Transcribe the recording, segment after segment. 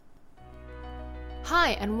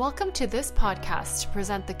Hi, and welcome to this podcast to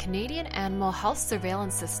present the Canadian Animal Health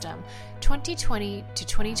Surveillance System 2020 to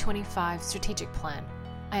 2025 Strategic Plan.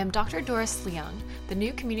 I am Dr. Doris Leung, the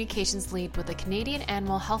new communications lead with the Canadian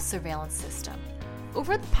Animal Health Surveillance System.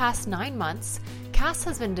 Over the past 9 months, CAS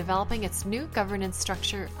has been developing its new governance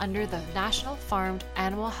structure under the National Farmed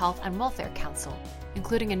Animal Health and Welfare Council,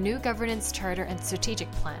 including a new governance charter and strategic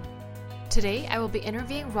plan. Today, I will be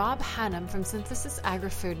interviewing Rob Hannam from Synthesis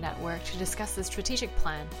Agri-Food Network to discuss the strategic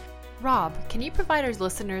plan. Rob, can you provide our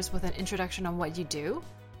listeners with an introduction on what you do?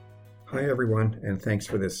 Hi, everyone, and thanks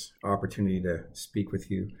for this opportunity to speak with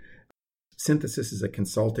you. Synthesis is a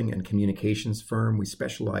consulting and communications firm. We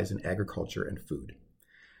specialize in agriculture and food.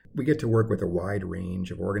 We get to work with a wide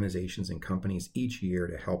range of organizations and companies each year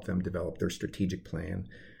to help them develop their strategic plan.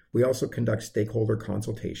 We also conduct stakeholder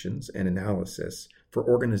consultations and analysis for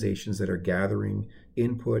organizations that are gathering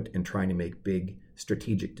input and trying to make big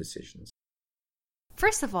strategic decisions.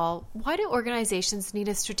 First of all, why do organizations need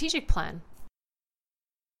a strategic plan?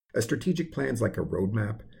 A strategic plan is like a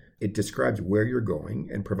roadmap. It describes where you're going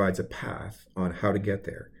and provides a path on how to get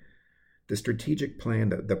there. The strategic plan,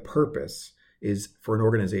 the purpose is for an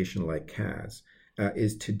organization like CAS,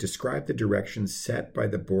 is to describe the direction set by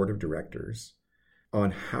the board of directors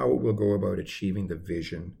on how it will go about achieving the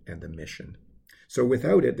vision and the mission. So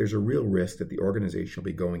without it, there's a real risk that the organization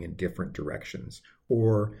will be going in different directions,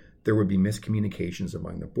 or there would be miscommunications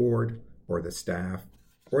among the board, or the staff,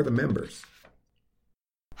 or the members.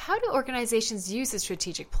 How do organizations use a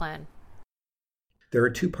strategic plan? There are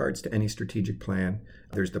two parts to any strategic plan.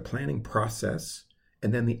 There's the planning process,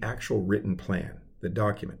 and then the actual written plan, the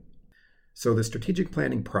document. So the strategic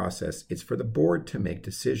planning process is for the board to make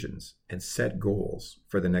decisions and set goals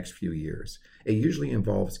for the next few years. It usually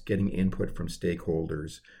involves getting input from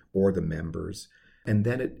stakeholders or the members, and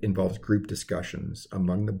then it involves group discussions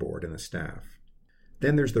among the board and the staff.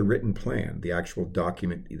 Then there's the written plan, the actual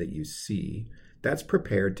document that you see. That's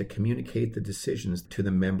prepared to communicate the decisions to the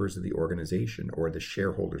members of the organization or the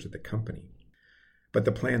shareholders of the company. But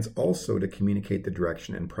the plan's also to communicate the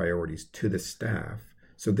direction and priorities to the staff,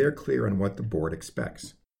 so they're clear on what the board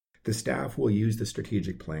expects. The staff will use the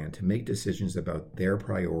strategic plan to make decisions about their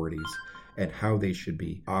priorities and how they should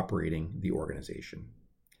be operating the organization.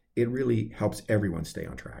 It really helps everyone stay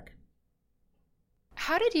on track.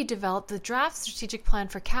 How did you develop the draft strategic plan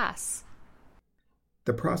for CAS?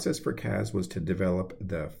 The process for CAS was to develop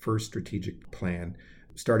the first strategic plan,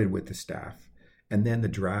 started with the staff, and then the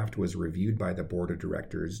draft was reviewed by the board of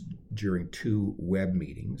directors during 2 web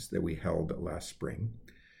meetings that we held last spring.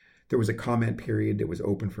 There was a comment period that was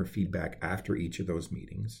open for feedback after each of those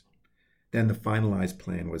meetings. Then the finalized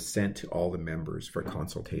plan was sent to all the members for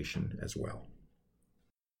consultation as well.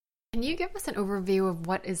 Can you give us an overview of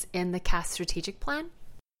what is in the CAS strategic plan?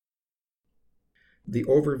 The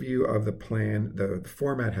overview of the plan, the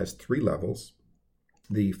format has 3 levels.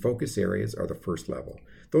 The focus areas are the first level.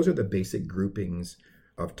 Those are the basic groupings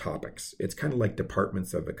of topics. It's kind of like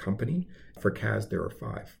departments of a company. For CAS, there are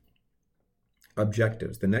 5.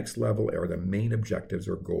 Objectives. The next level are the main objectives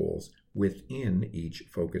or goals within each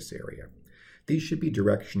focus area. These should be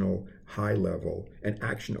directional, high level, and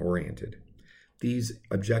action-oriented. These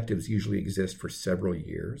objectives usually exist for several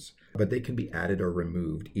years, but they can be added or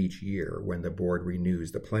removed each year when the board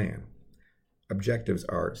renews the plan. Objectives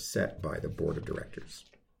are set by the board of directors.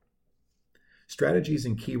 Strategies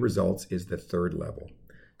and key results is the 3rd level.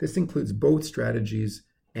 This includes both strategies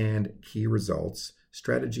and key results.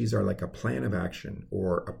 Strategies are like a plan of action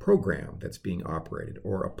or a program that's being operated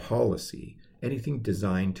or a policy, anything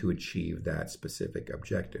designed to achieve that specific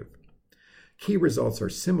objective. Key results are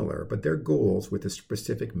similar, but they're goals with a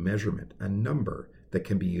specific measurement, a number that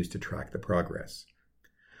can be used to track the progress.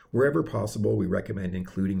 Wherever possible, we recommend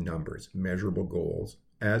including numbers, measurable goals,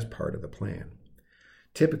 as part of the plan.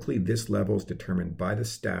 Typically, this level is determined by the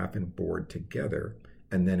staff and board together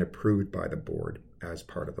and then approved by the board as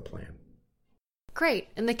part of the plan. Great.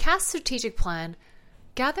 In the CAS strategic plan,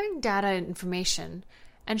 gathering data and information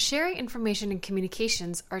and sharing information and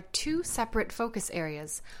communications are 2 separate focus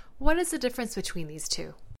areas. What is the difference between these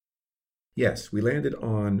 2? Yes, we landed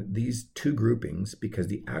on these 2 groupings because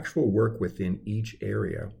the actual work within each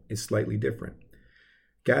area is slightly different.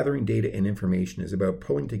 Gathering data and information is about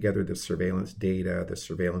pulling together the surveillance data, the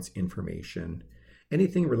surveillance information,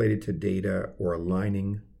 anything related to data or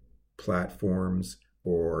aligning platforms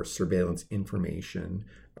or surveillance information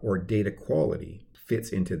or data quality fits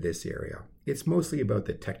into this area. It's mostly about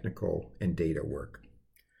the technical and data work.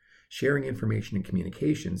 Sharing information and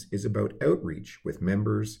communications is about outreach with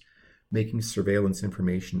members, making surveillance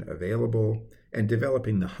information available, and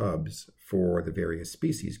developing the hubs for the various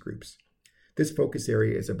species groups. This focus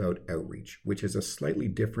area is about outreach, which is a slightly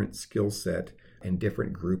different skill set and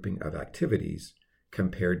different grouping of activities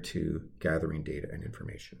compared to gathering data and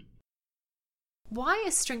information. Why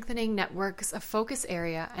is strengthening networks a focus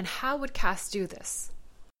area, and how would CAS do this?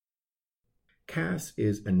 CAS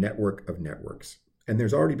is a network of networks, and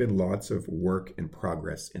there's already been lots of work and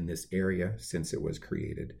progress in this area since it was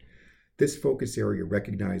created. This focus area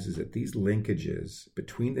recognizes that these linkages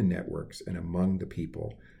between the networks and among the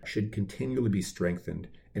people should continually be strengthened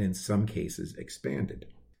and in some cases expanded.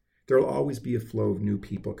 There will always be a flow of new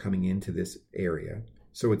people coming into this area,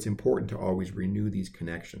 so it's important to always renew these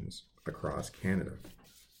connections across Canada.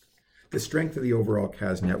 The strength of the overall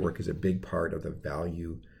CAS network is a big part of the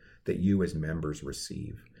value that you as members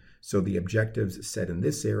receive. So the objectives set in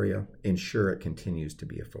this area ensure it continues to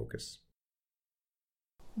be a focus.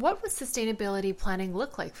 What would sustainability planning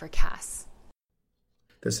look like for CAS?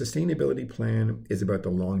 The sustainability plan is about the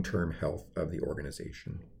long-term health of the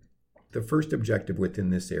organization. The first objective within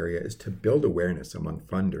this area is to build awareness among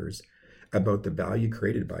funders about the value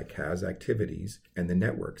created by CAS activities and the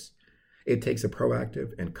networks. It takes a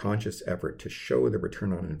proactive and conscious effort to show the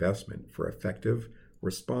return on investment for effective,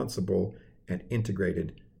 responsible, and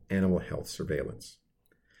integrated animal health surveillance.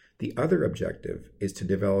 The other objective is to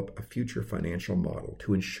develop a future financial model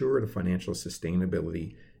to ensure the financial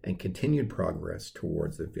sustainability and continued progress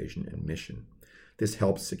towards the vision and mission. This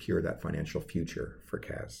helps secure that financial future for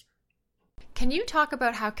CAS. Can you talk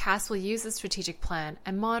about how CAS will use the strategic plan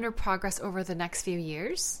and monitor progress over the next few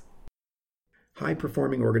years?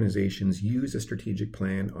 High-performing organizations use a strategic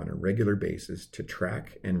plan on a regular basis to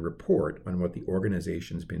track and report on what the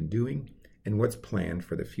organization's been doing and what's planned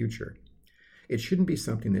for the future. It shouldn't be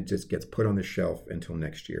something that just gets put on the shelf until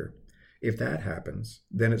next year. If that happens,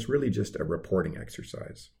 then it's really just a reporting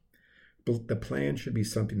exercise. But the plan should be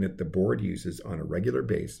something that the board uses on a regular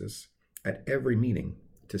basis at every meeting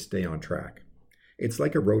to stay on track. It's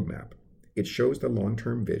like a roadmap. It shows the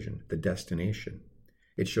long-term vision, the destination.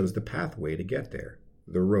 It shows the pathway to get there,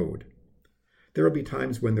 the road. There will be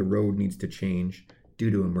times when the road needs to change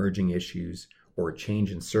due to emerging issues or a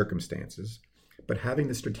change in circumstances, but having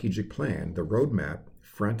the strategic plan, the roadmap,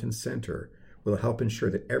 front and center, will help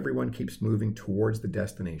ensure that everyone keeps moving towards the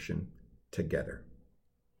destination together.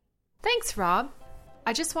 Thanks, Rob.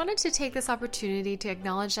 I just wanted to take this opportunity to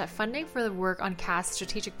acknowledge that funding for the work on CAS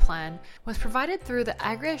strategic plan was provided through the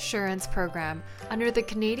Agri-Assurance program under the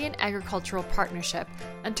Canadian Agricultural Partnership,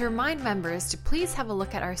 and to remind members to please have a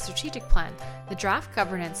look at our strategic plan, the draft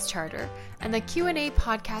governance charter, and the Q&A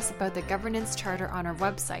podcast about the governance charter on our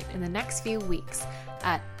website in the next few weeks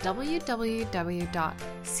at www.cahss.ca.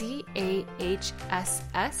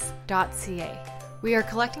 We are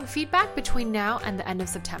collecting feedback between now and the end of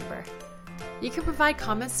September. You can provide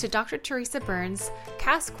comments to Dr. Teresa Burns,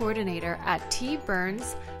 CAS Coordinator at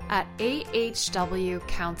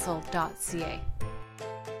tburns@ahwcouncil.ca.